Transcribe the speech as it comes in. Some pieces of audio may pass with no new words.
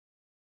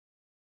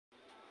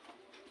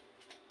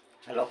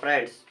Hello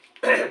friends,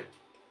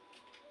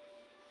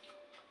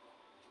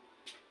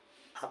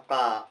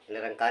 आपका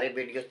Nirankari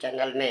video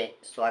channel में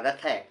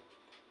स्वागत है।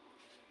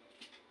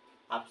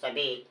 आप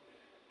सभी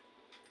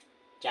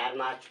 4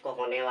 मार्च को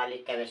होने वाली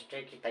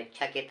केमिस्ट्री की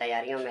परीक्षा की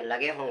तैयारियों में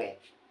लगे होंगे।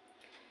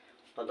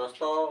 तो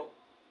दोस्तों,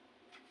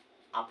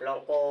 आप लोगों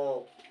को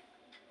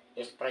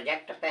इस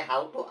प्रोजेक्ट पे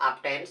how to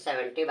obtain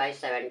 70 by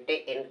 70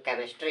 in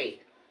chemistry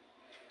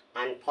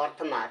on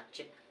 4th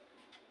मार्च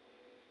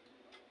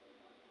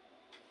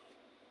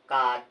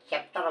का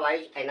चैप्टर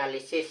वाइज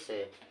एनालिसिस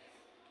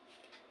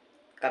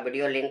का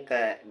वीडियो लिंक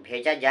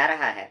भेजा जा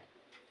रहा है,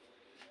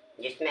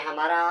 जिसमें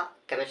हमारा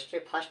केमिस्ट्री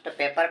फर्स्ट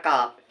पेपर का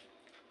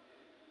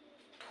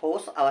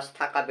ठोस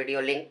अवस्था का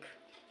वीडियो लिंक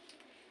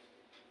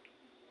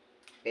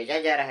भेजा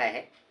जा रहा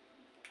है।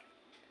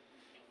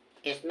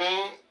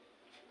 इसमें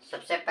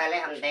सबसे पहले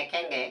हम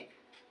देखेंगे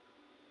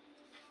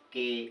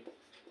कि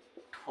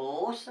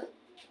ठोस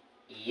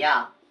या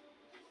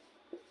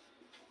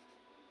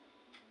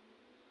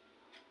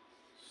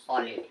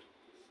सॉलिड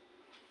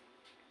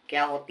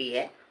क्या होती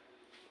है।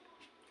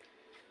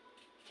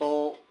 तो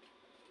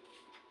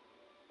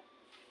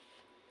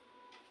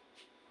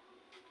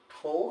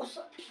ठोस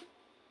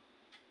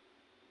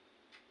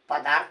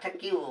पदार्थ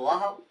की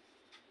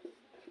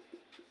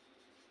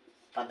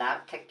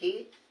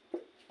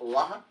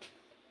वह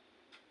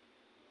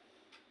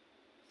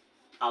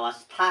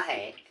अवस्था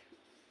है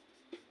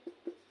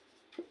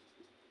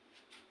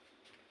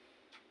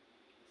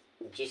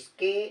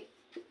जिसके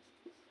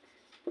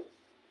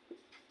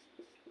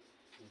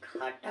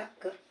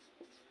घटक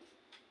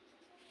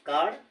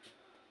कण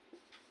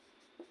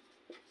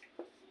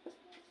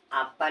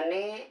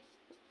अपने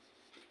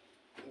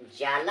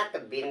जालक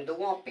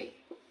बिंदुओं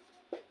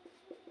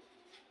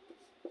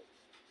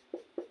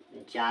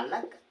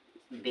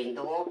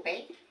पे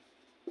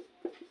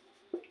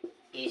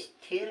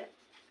स्थिर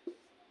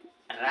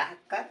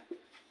रहकर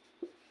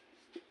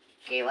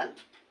केवल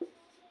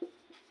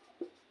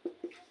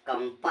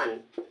कंपन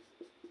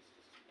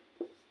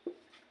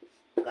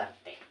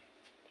करते हैं।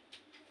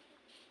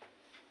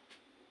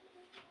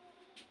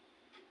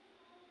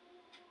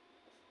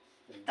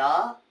 The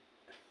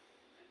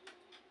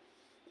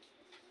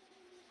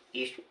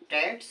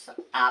states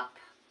of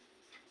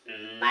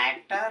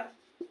matter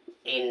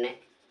in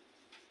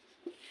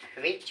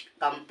which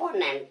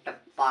component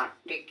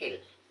particle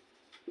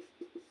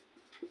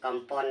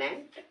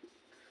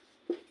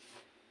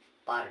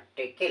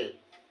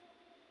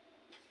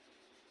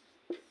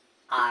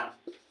are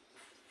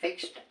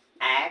fixed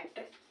at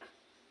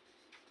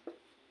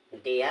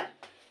their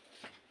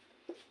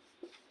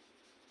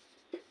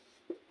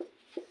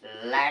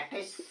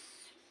lattice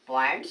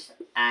points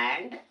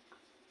and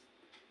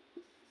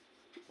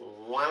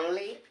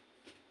only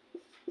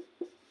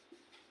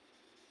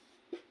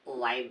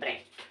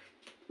vibrate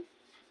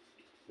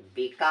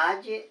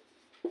because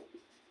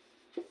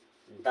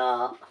the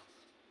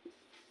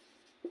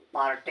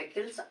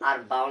particles are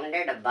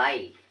bounded by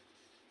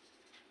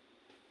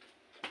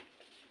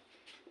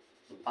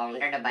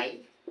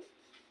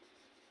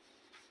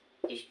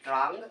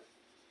strong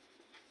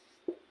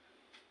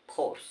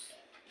force।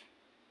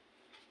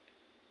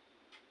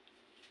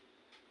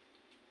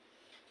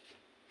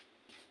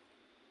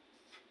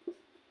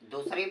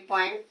 दूसरी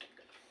पॉइंट,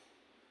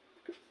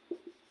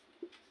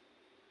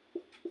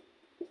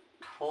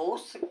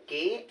 ठोस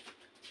के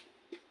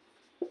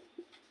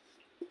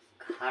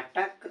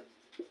घटक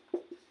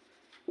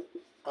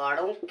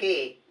कणों के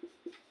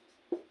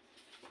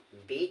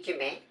बीच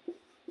में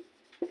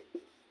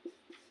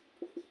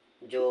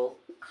जो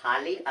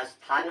खाली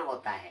स्थान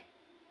होता है,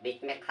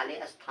 बीच में खाली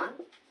स्थान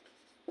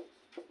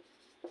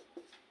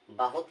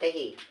बहुत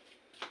ही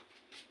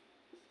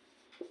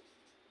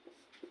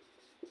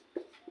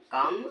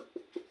कम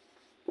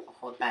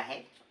होता है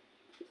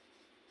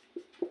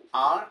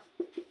और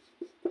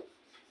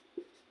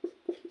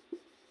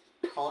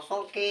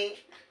ठोसों के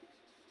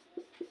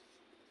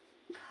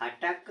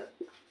घटक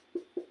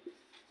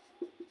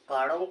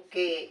कणों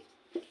के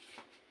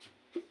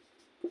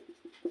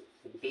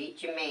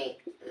बीच में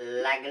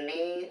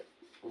लगने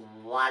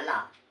वाला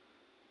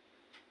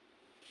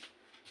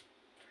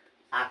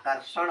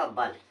आकर्षण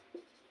बल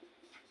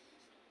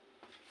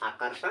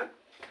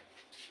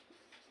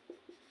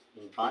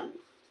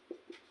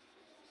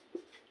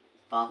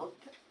बहुत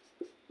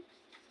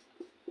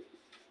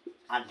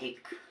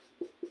अधिक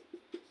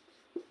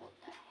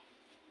होता है।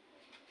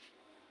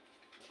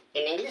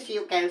 In English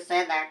you can say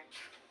that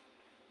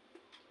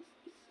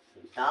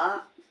the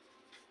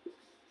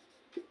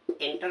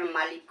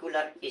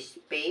intermolecular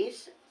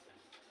space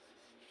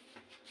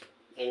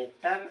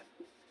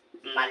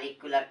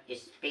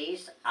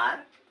are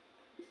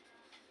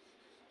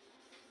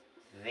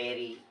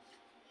very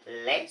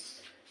less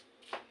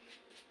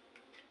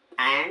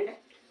and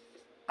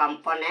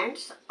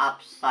components of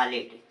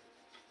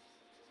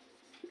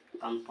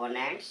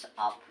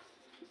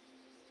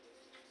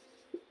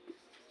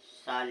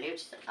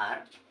solids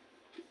are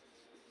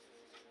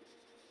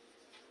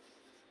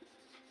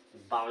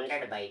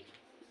bounded by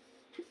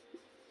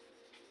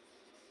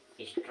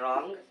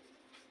strong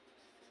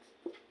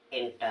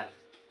inter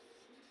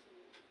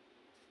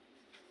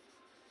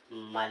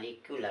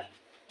molecular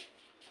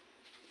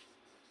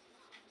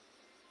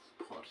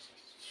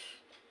forces.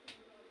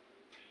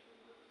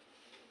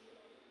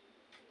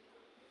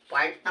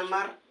 Point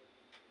number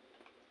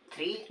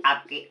 3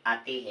 आपकी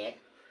आती है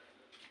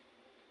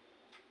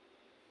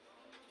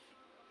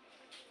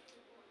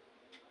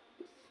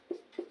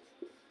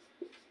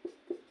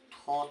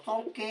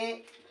ठोसों के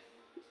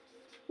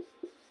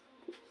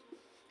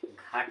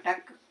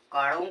घटक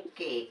कणों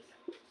के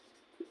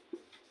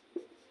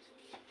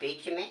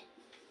बीच में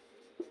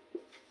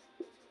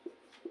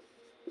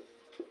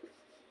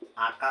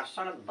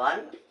आकर्षण बल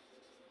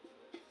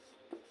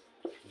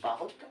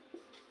बहुत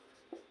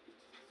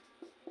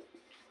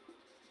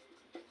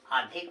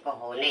अधिक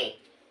होने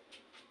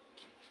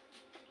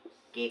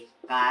के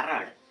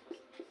कारण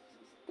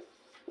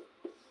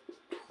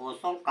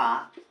ठोसों का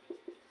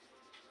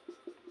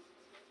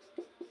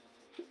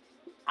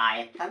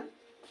आयतन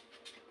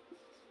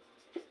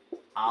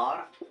और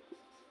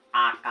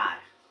आकार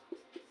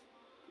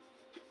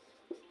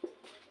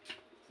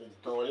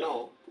दोनों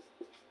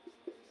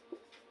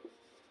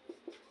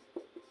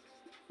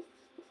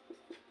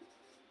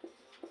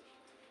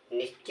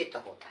निश्चित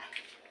होता है।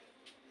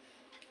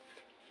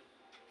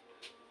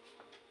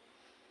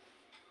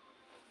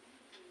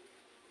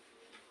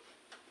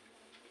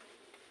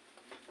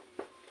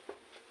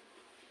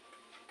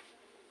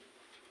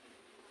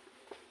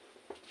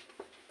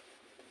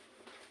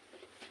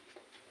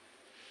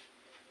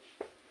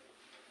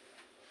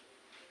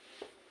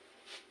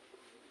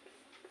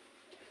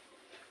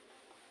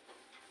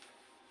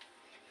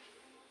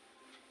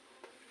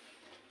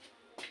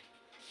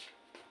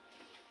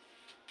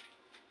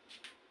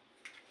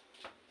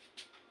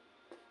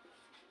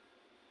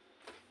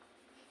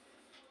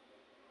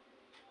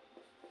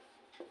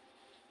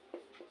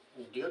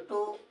 Due to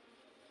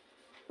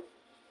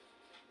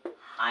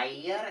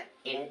higher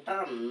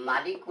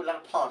intermolecular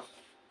force,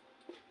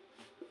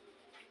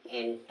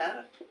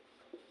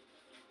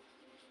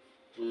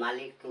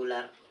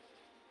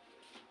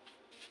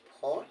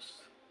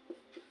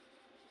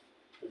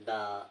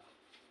 the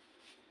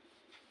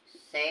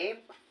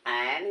shape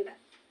and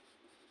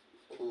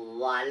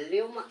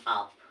volume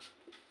of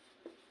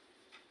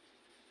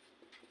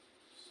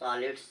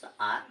solids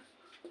are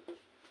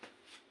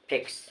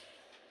fixed.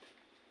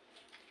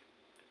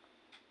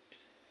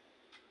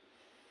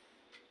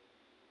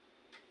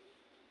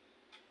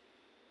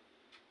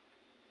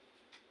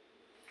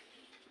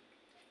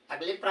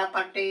 अगली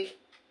प्रॉपर्टी,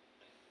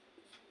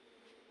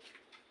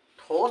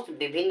 ठोस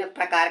विभिन्न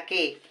प्रकार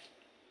के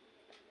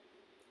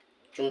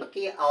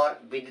चुंबकीय और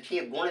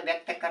विद्युतीय गुण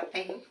व्यक्त करते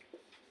हैं।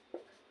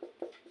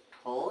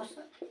 ठोस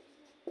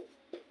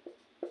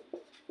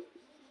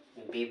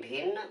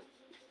विभिन्न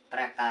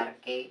प्रकार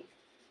के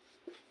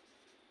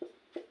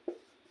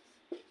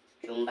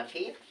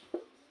चुंबकीय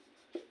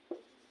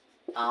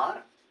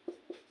और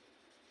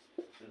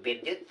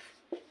विद्युत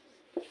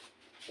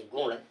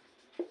गुण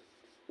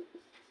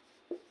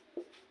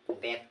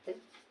व्यक्त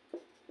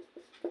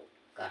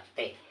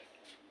करते हैं।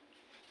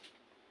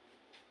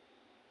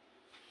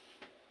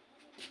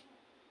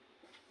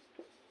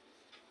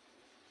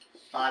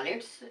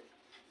 Solids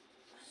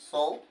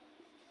show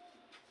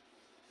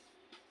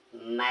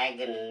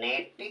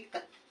magnetic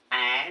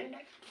and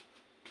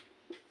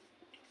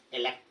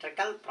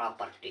electrical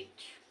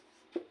properties.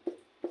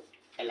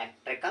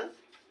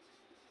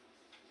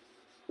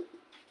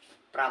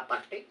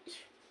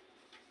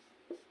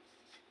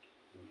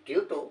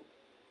 Due to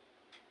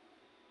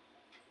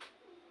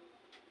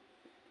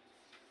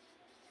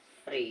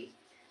free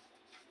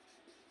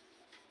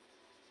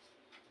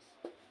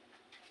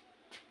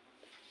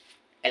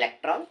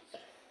electrons।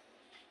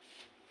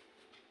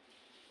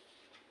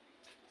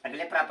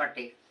 अगले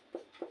प्रॉपर्टी,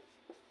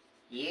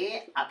 ये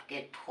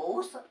आपके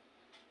ठोस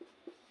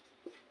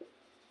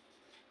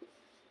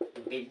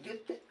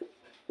विद्युत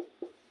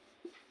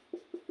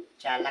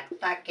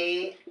चालकता के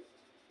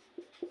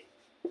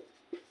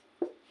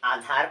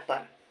आधार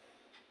पर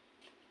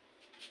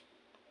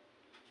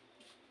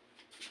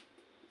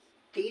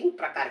 3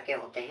 प्रकार के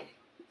होते हैं।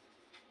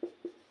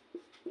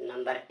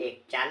 नंबर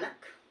 1 चालक,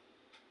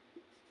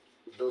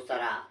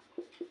 दूसरा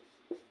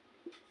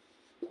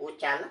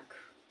कुचालक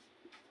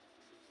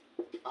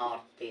और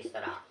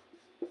तीसरा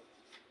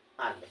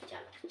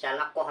अर्धचालक।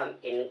 चालक को हम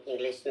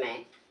इंग्लिश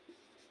में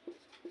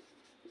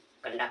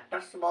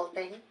कंडक्टर्स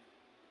बोलते हैं,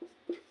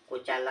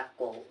 कुचालक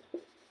को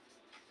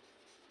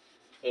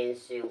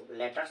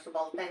इंसुलेटर्स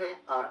बोलते हैं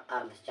और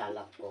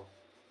अर्धचालक को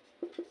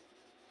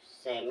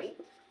सेमी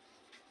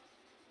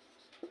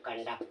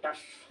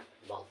कंडक्टर्स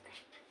बोलते हैं।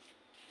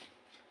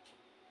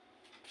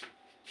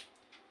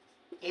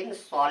 In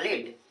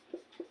solid,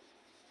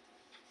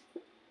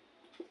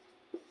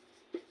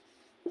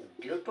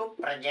 due to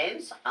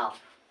presence of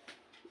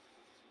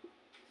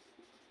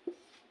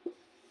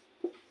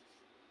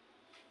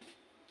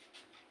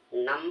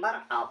number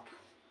of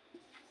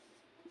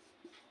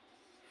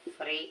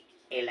free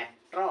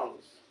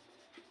electrons,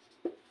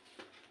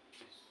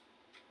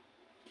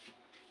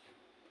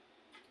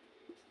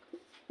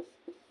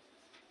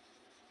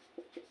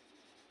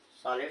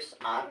 solids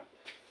are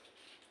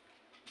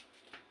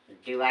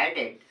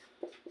divided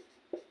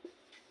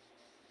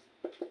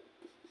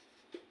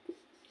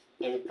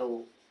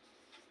into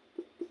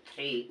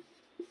three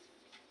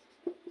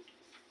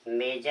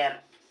major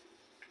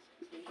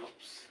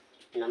groups.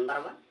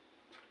 Number one,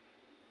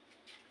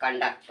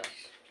 conductors.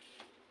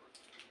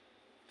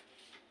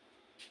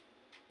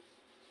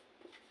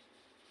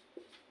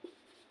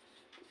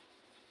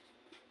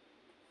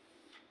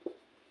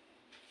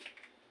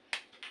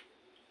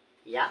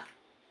 या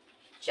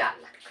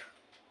चालक।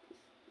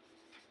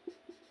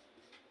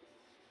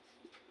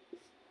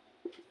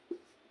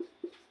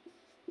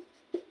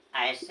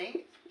 ऐसे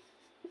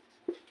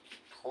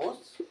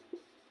ठोस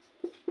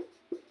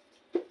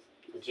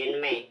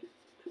जिनमें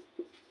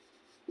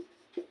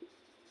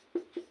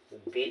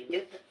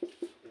विद्युत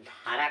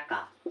धारा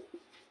का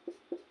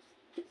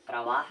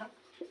प्रवाह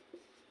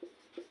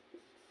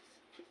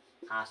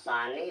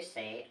आसानी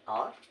से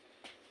और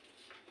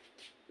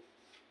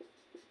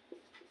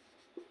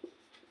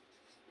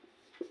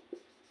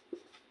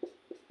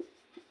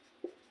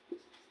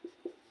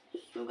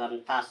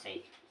सुगमता से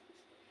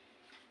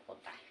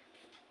होता है।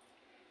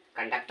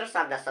 Conductors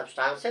are the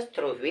substances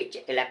through which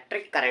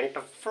electric current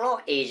flow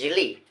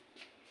easily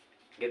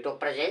due to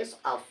presence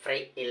of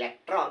free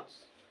electrons।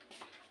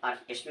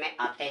 और इसमें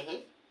आते हैं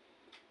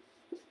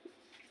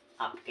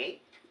आपके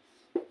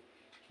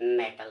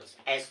metals,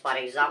 as for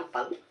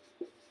example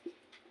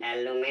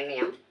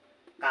aluminium,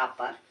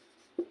 copper,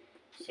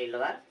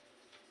 silver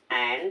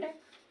and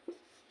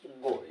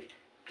gold।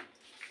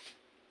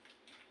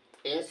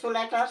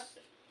 Insulators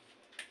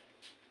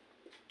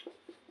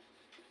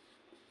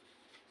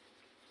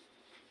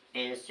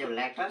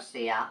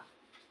या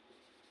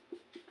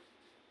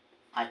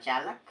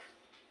अचालक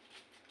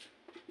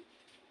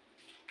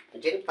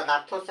जिन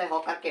पदार्थों से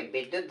होकर के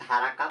विद्युत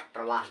धारा का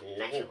प्रवाह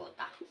नहीं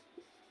होता,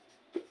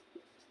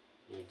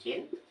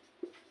 जिन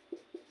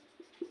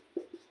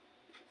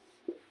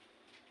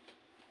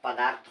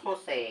पदार्थों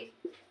से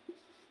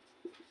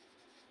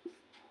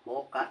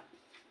होकर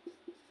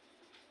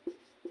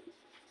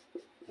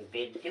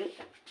विद्युत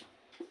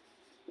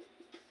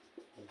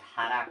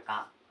धारा का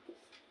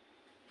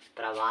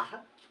प्रवाह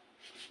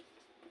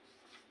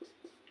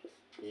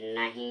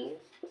नहीं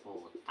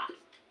होता।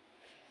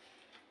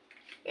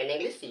 In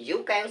English,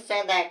 you can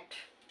say that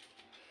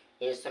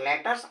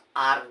insulators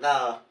are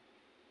the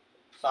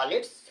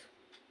solids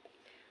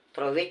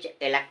through which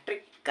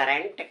electric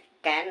current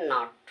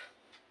cannot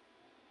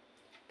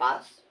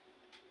pass,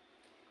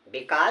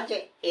 because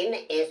in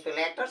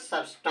insulator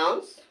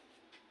substance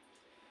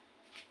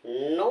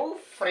no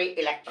free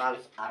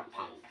electrons are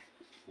found.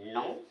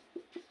 No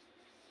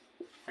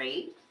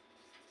free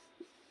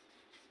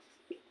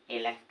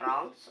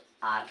electrons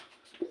are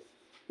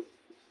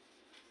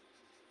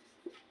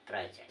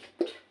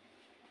present,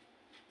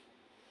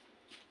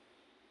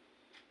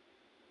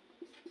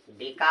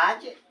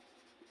 because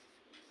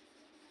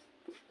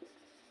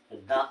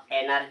the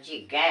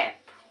energy gap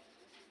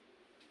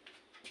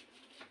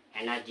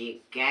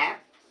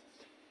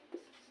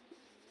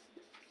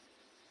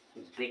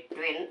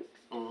between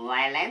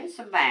valence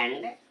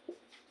band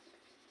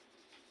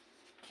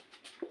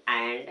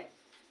and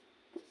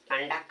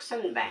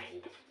conduction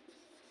band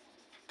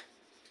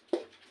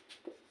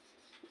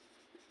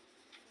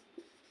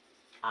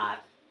are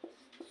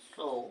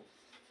so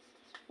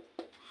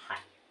high.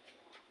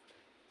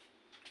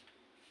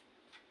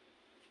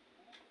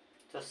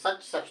 So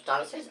such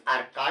substances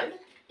are called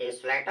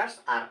insulators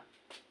or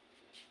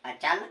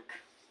अचालक।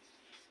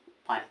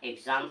 For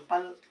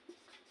example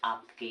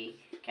आपकी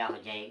क्या हो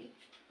जाएगी,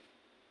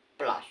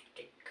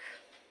 plastic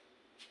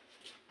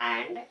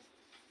and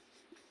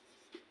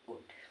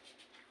would.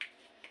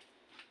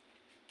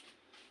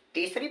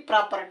 तीसरे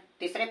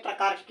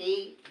प्रकार की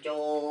जो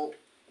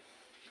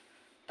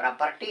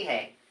property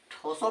है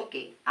ठोसों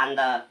की on the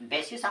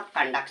basis of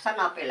conduction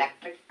of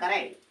electric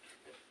current,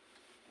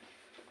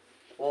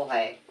 वो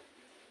है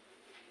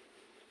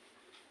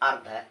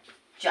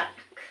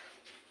अर्धचालक।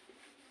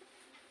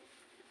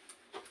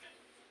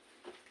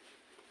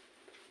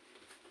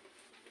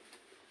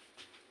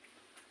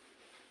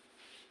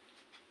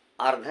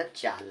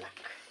 अर्धचालक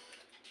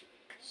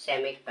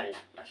सेमी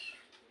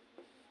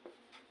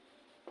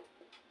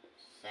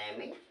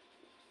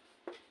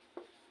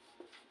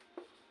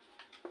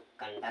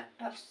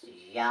कंडक्टर्स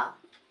या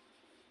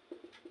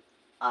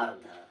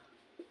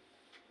अर्धचालक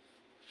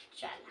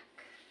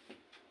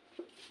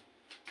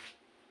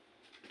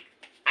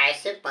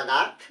ऐसे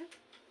पदार्थ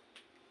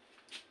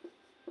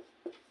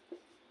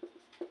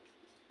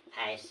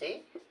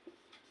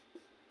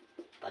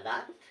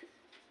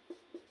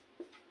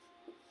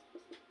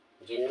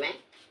जिनमें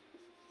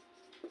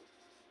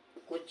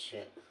कुछ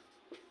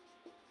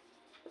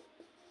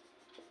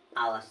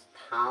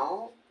अवस्थाओं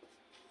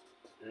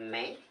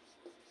में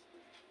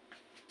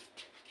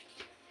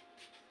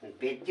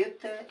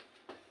विद्युत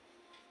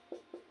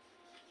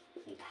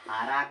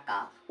धारा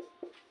का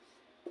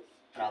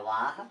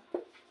प्रवाह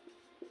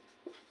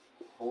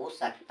हो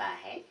सकता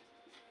है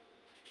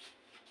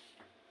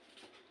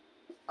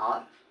और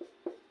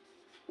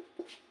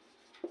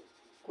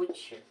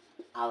कुछ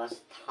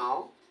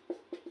अवस्थाओं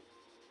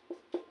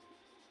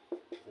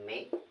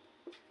में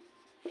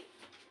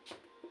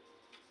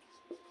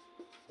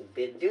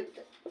विद्युत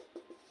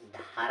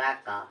धारा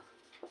का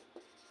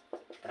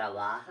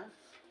प्रवाह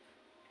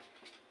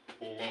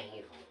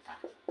नहीं होता।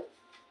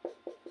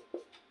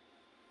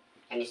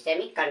 And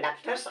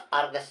semiconductors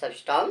are the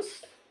substance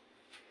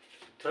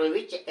through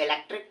which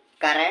electric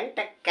current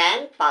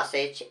can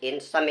passage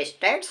in some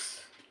states,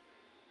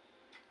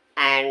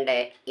 and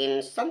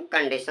in some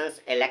conditions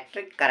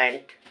electric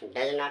current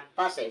does not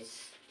passage.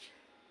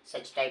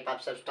 Such type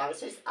of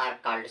substances are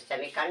called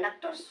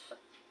semiconductors.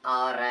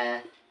 और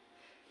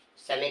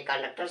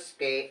सेमीकंडक्टर्स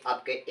के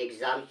आपके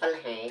example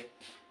हैं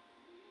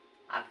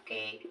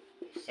आपके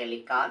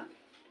silicon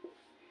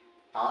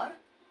और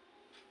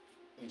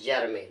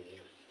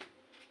germanium.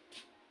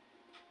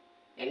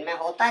 इनमें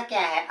होता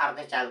क्या है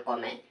अर्धचालकों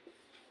में,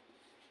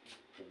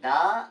 द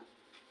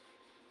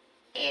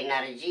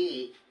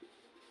एनर्जी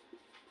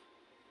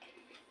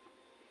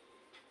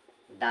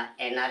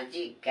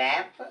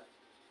गैप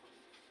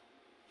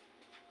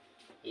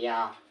या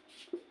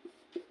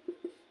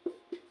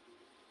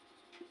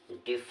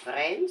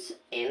difference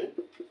in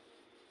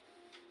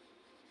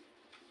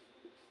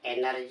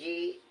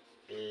energy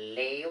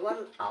level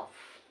of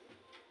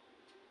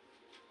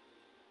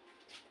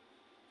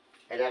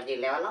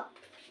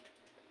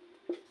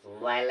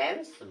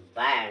valence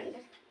band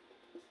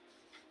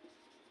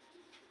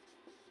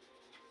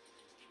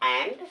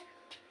and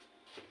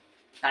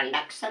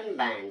conduction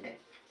band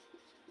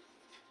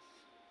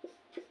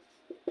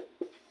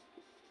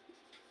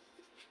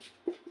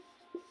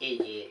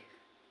is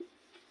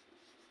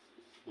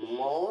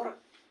more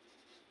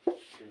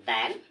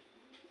than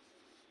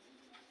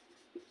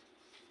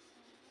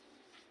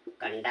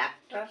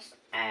conductors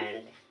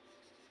and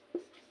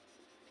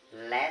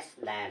less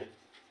than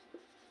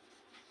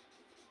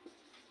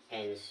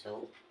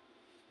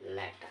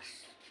insulators.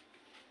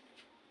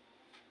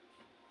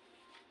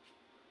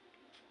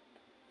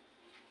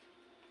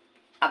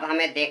 अब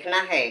हमें देखना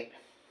है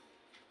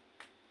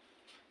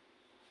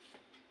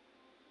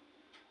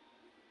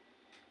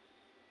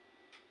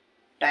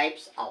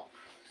types of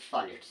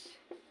solids.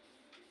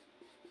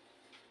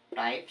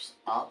 Types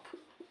of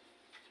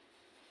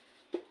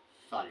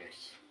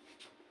solids,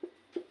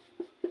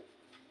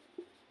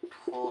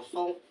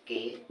 ठोसों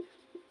के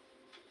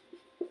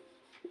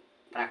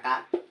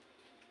प्रकार।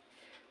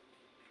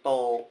 तो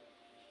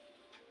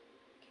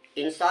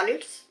in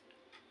solids,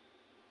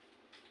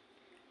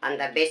 on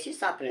the basis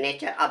of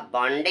nature of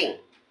bonding,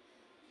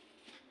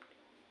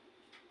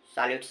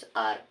 solids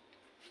are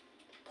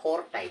four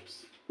types.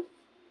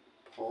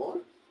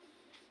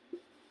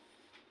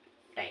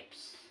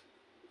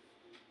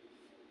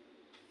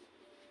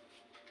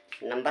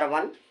 Number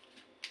one,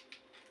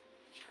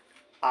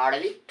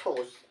 आणविक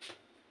ठोस।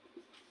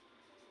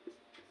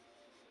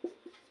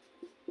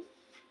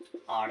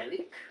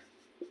 आणविक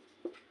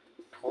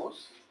ठोस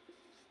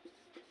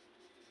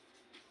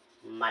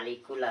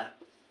मॉलिक्यूलर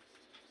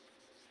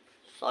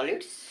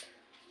सॉलिड्स।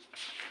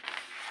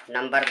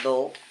 नंबर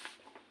दो,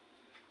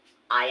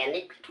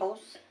 आयनिक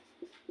ठोस।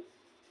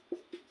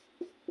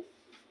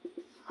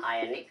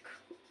 आयनिक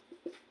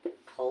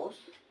ठोस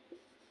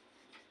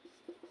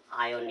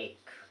आयोनिक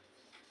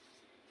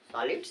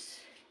सॉलिड्स।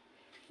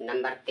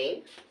 नंबर तीन,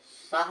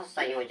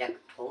 सहसंयोजक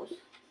ठोस।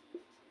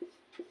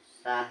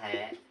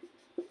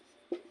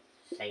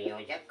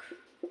 सहसंयोजक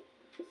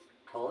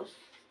ठोस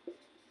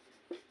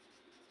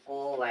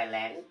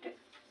कोवैलेंट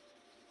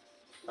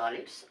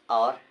सॉलिड्स।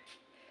 और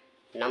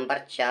नंबर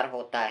चार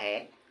होता है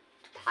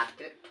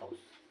धात्विक ठोस।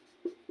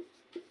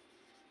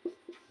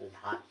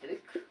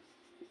 धात्विक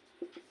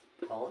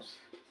ठोस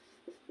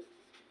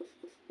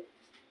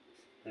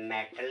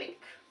मेटलिक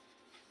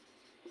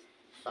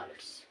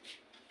सॉलिड्स।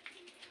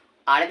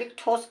 आणविक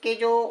ठोस के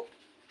जो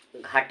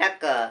घटक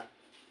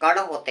कण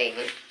होते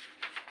हैं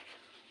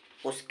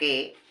उसके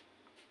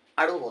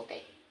अणु होते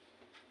हैं।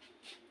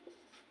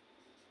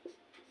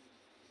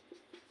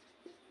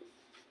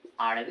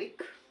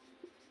 आणविक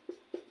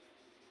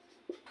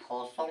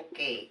ठोसों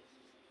के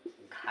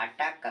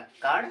घटक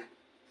कण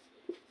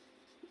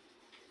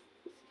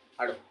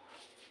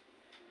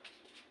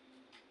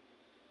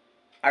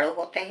अणु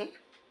होते हैं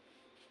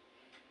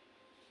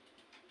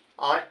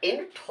और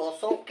इन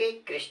ठोसों के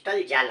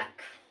क्रिस्टल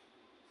जालक,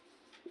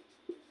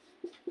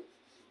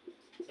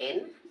 इन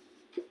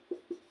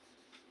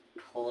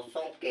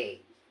ठोसों के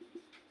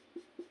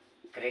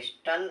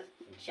क्रिस्टल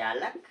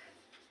जालक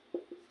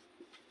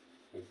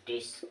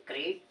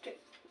डिस्क्रीट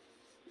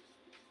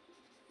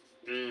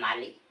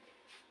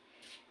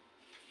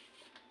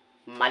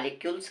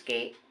मॉलिक्यूल्स के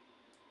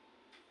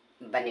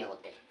बने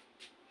होते हैं।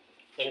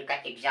 इनका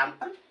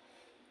एग्जाम्पल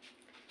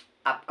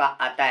आपका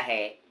आता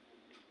है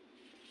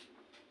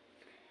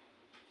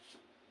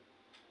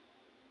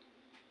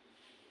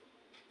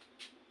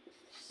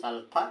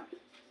सल्फर,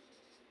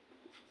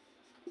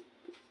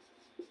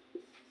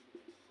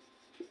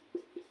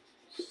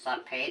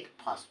 सफेद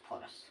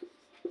फास्फोरस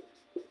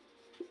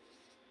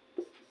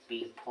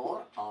P4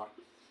 और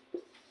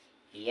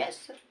S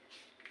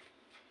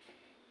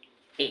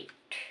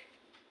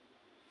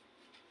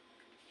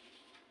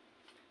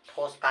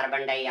ठोस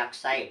कार्बन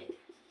डाइऑक्साइड,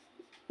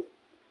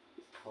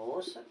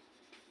 ठोस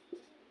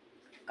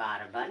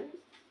कार्बन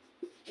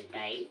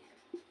डाइऑक्साइड,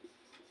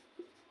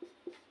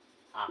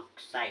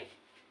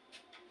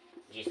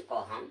 जिसको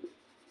हम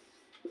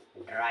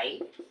ड्राई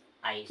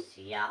आइस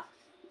या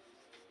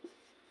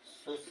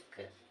शुष्क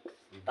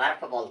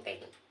बर्फ बोलते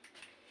हैं,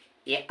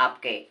 ये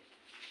आपके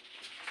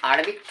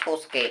आणविक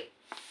ठोस के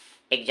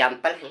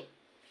एग्जाम्पल हैं।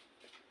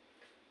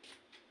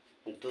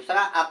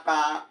 दूसरा आपका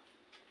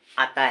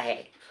आता है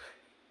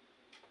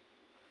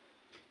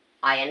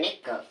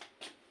आयनिक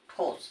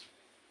ठोस।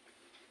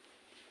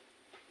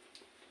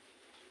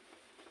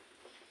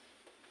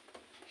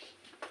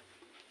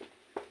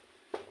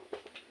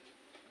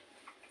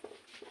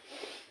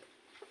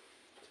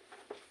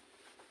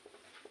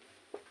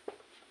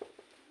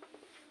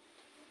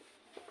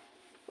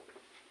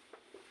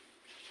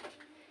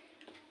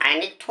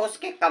 आयनिक ठोस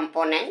के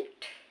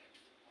कंपोनेंट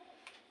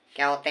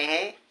क्या होते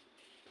हैं?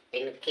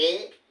 इनके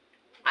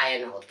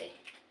आयन होते हैं।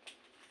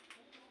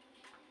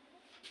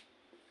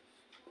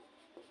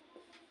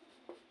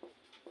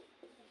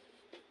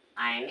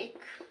 आयनिक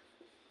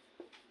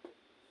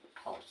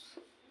ठोस,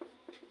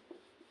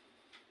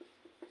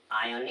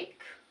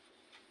 आयोनिक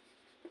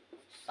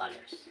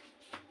सॉलिड्स,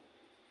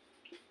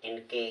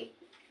 इनके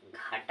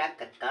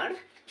घटक कण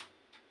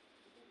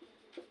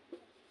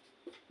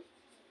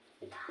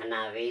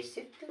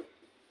धनावेशित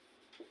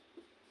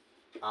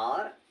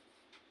और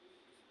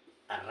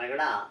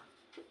ऋणावेशित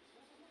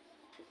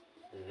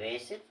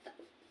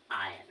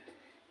ion.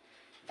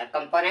 The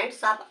components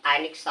of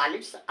ionic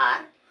solids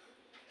are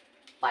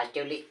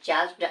positively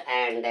charged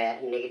and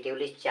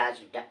negatively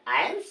charged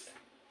ions.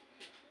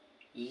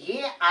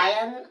 ये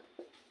आयन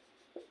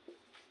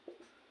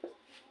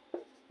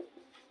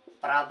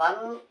प्रबल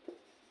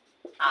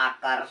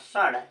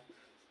आकर्षण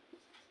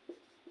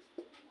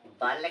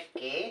बल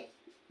के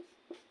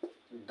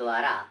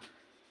द्वारा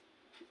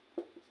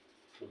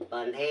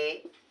बंधे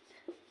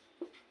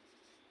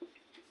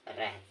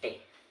रहते।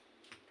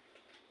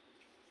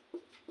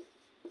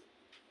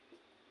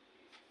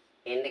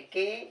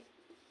 इनके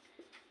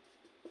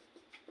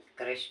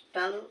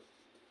क्रिस्टल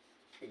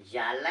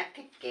जालक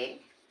के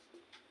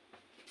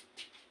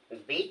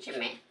बीच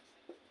में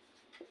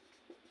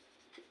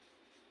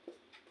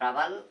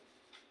प्रबल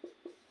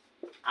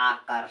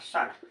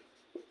आकर्षण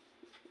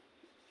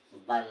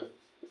बल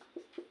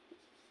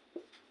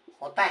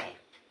होता है।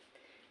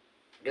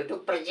 Due to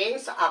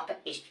presence of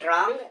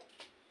strong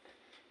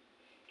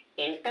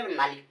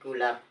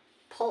intermolecular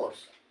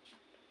force,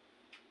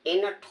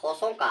 इन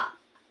ठोसों का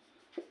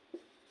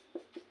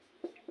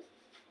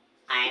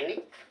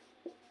आयनिक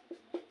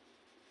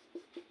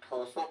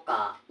ठोसों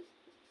का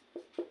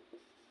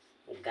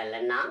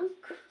गलनांक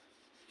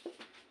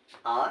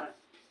और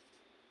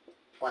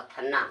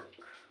क्वथनांक,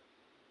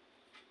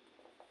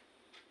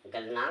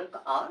 गलनांक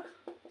और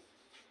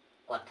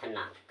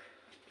क्वथनांक,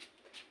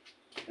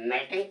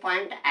 melting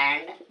point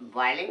and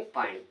boiling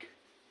point,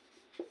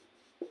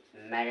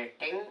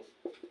 melting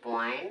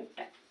point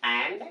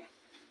and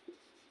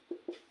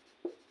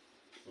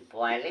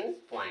boiling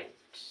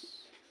points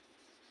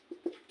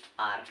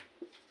are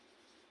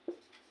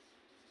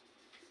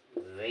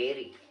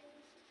very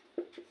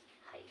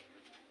high.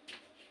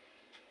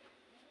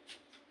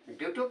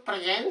 Due to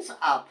presence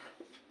of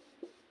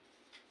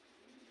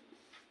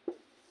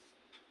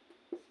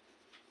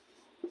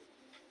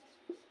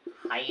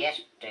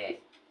highest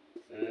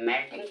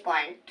melting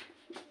point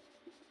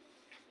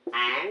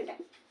and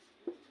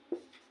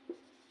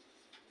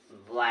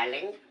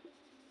boiling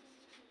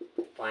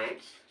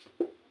points,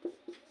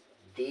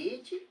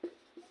 these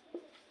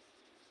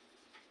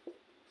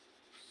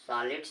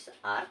solids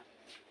are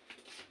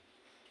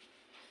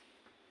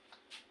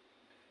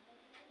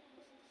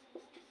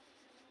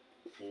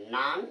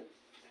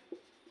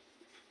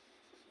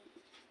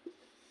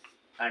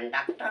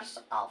non-conductors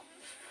of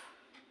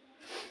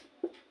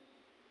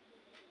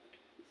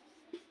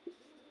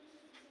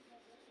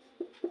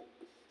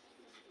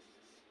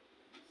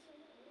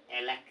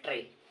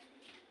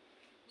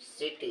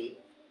electricity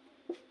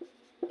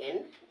in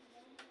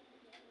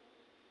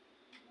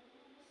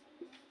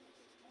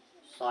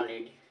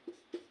solid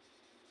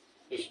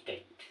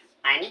state।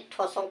 आयनिक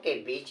ठोसों के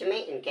बीच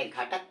में, इनके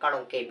घटक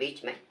कणों के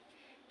बीच में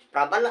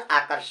प्रबल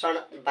आकर्षण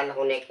बल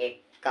होने के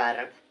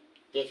कारण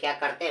ये क्या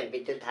करते हैं?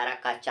 विद्युत धारा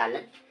का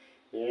चालन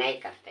नहीं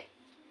करते।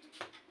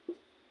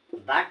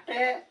 But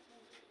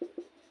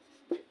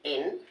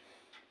in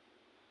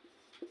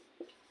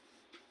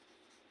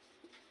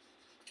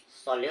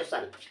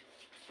solution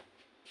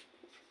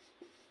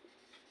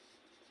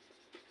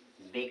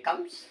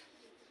becomes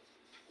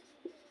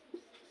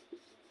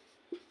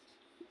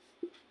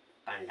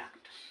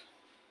conductors।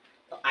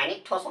 तो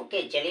आयनिक ठोसों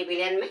के जलीय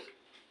विलयन में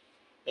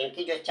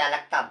इनकी जो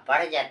चालकता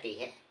बढ़ जाती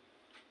है।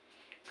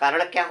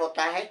 कारण क्या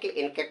होता है कि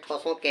इनके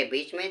ठोसों के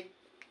बीच में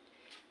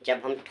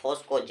जब हम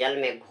ठोस को जल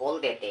में घोल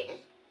देते हैं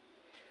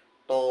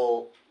तो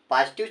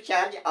पॉजिटिव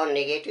चार्ज और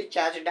नेगेटिव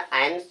चार्ज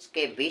आयन्स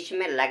के बीच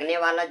में लगने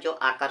वाला जो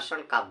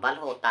आकर्षण का बल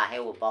होता है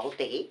वो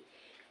बहुत ही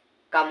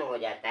कम हो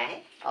जाता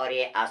है और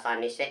ये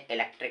आसानी से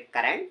इलेक्ट्रिक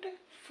करंट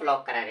फ्लो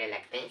कराने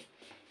लगते हैं।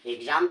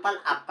 एग्जाम्पल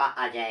आपका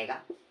आ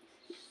जाएगा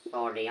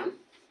sodium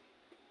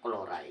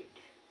chloride.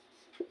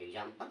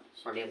 Example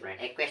sodium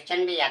chloride. एक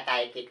क्वेश्चन भी आता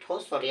है कि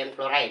ठोस सोडियम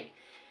क्लोराइड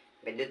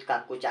विद्युत का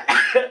कुछ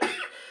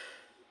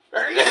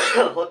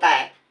होता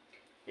है,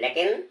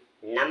 लेकिन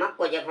नमक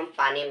को जब हम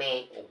पानी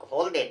में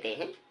घोल देते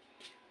हैं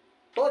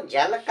तो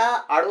जल का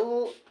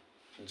अणु,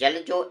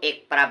 जल जो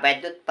एक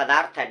परावैद्युत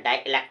पदार्थ है,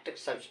 डाइइलेक्ट्रिक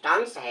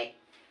सब्सटेंस है,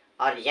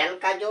 और जल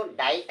का जो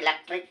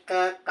डाइइलेक्ट्रिक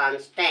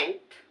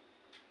कांस्टेंट,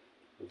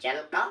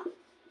 जल का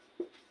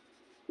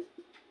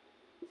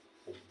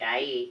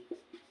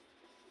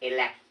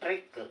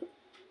डाइइलेक्ट्रिक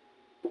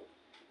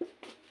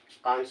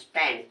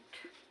कांस्टेंट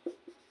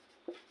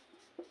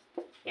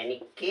यानी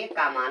के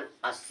का मान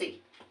 80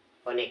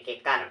 होने के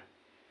कारण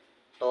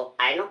तो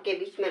आयनों के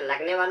बीच में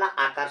लगने वाला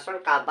आकर्षण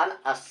का बल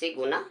 80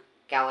 गुना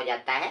क्या हो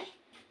जाता है,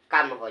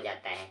 कम हो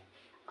जाता है।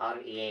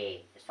 और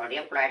ये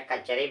सोडियम क्लोराइड का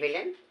जरी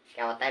विलयन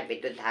क्या होता है,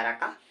 विद्युत धारा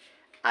का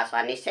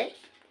आसानी से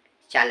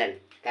चालन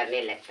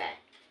करने लगता है।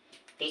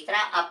 तीसरा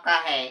आपका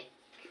है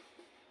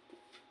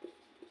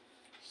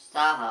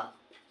सह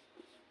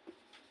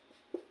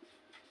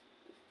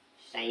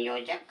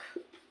संयोजक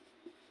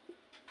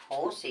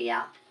ठोस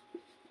या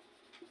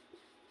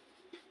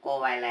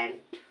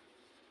कोवैलेंट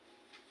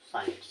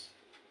सॉलिड्स।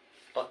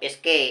 तो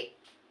इसके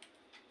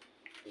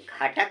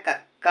घटक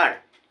कण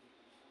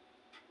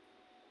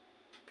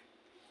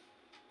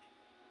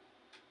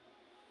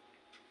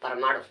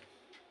परमाणु,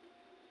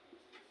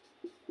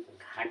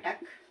 घटक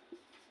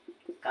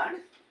कण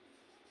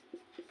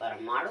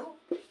परमाणु,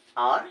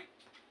 और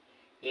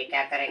ये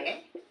क्या करेंगे,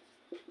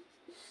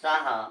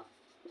 सह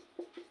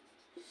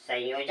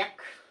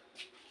संयोजक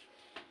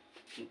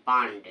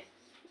बांड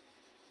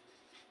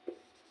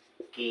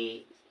के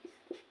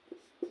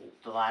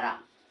द्वारा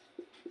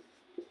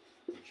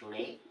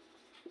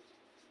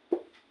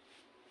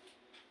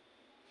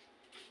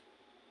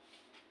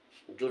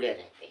जुड़े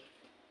रहते हैं।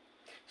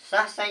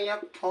 सहसंयोग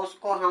ठोस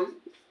को हम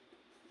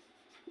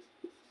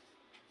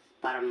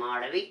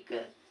परमाणविक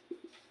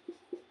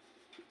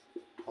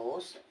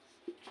ठोस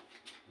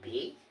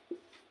भी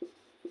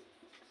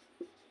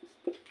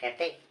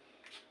कहते हैं।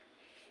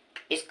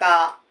 इसका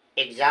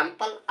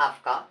एग्जाम्पल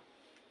आपका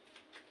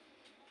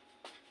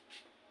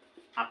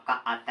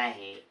आता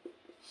है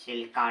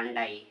सिलिकॉन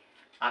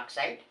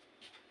डाइऑक्साइड,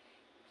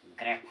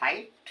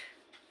 ग्रेफाइट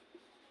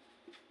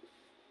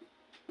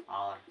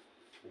और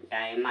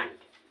डायमंड।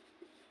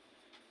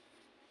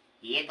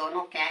 ये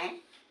दोनों क्या है,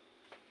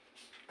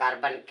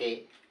 कार्बन के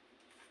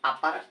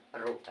अपर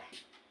रूप है।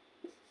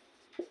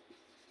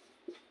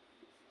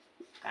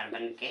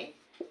 कार्बन के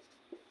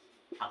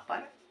अपर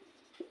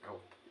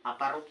रूप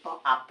तो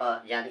आप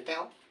जानते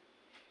हो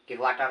कि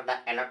what are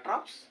the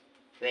allotropes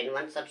when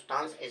one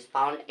substance is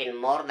found in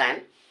more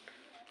than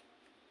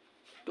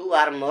two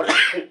or more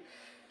than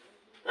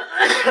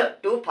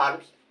two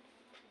forms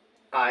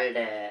called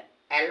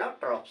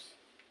allotropes.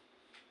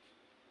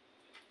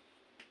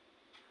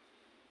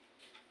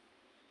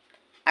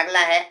 अगला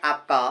है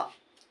आपका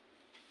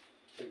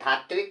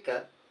धात्विक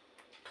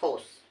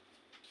ठोस।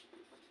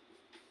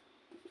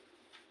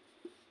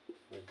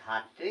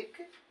 धात्विक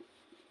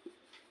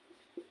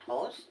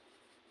ठोस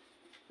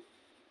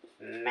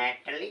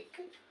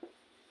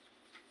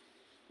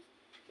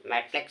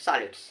मेटलिक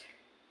सॉलिड्स।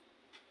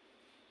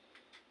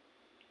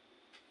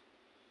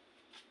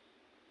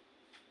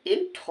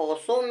 इन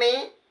ठोसों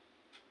में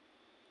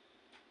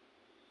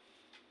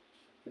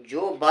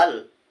जो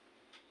बल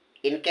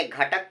इनके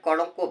घटक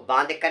कणों को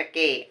बांध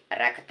करके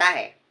रखता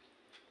है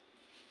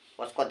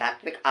उसको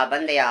धात्विक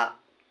आबंध या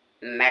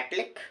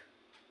मेटलिक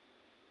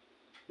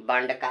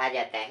बॉन्ड कहा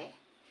जाता है।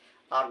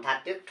 और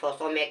धात्विक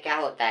ठोसों में क्या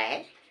होता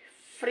है,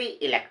 फ्री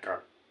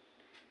इलेक्ट्रॉन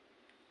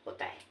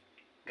होता है।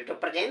 Due to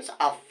presence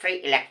of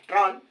free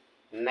electron,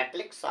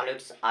 metallic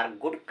solids are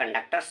good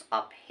conductors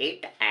of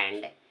heat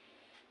and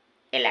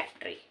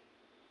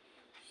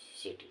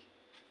electricity.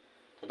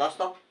 तो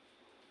दोस्तों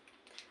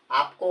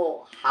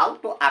आपको How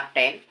to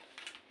obtain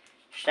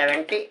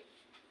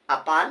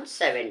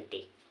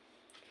 70/70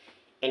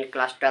 in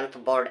class 12th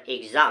board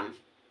exam,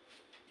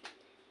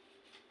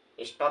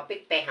 इस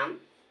टॉपिक पे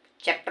हम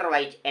चैप्टर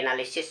वाइज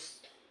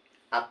एनालिसिस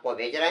आपको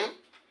भेज रहे हैं।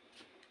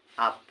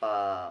 आप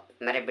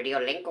मेरे वीडियो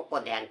लिंक को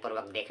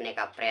ध्यानपूर्वक देखने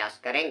का प्रयास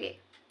करेंगे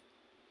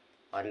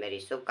और मेरी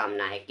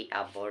शुभकामना है कि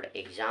आप बोर्ड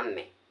एग्ज़ाम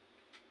में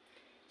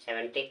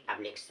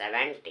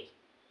 70/70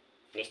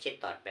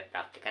 निश्चित तौर पे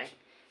प्राप्त करें।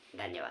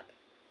 धन्यवाद।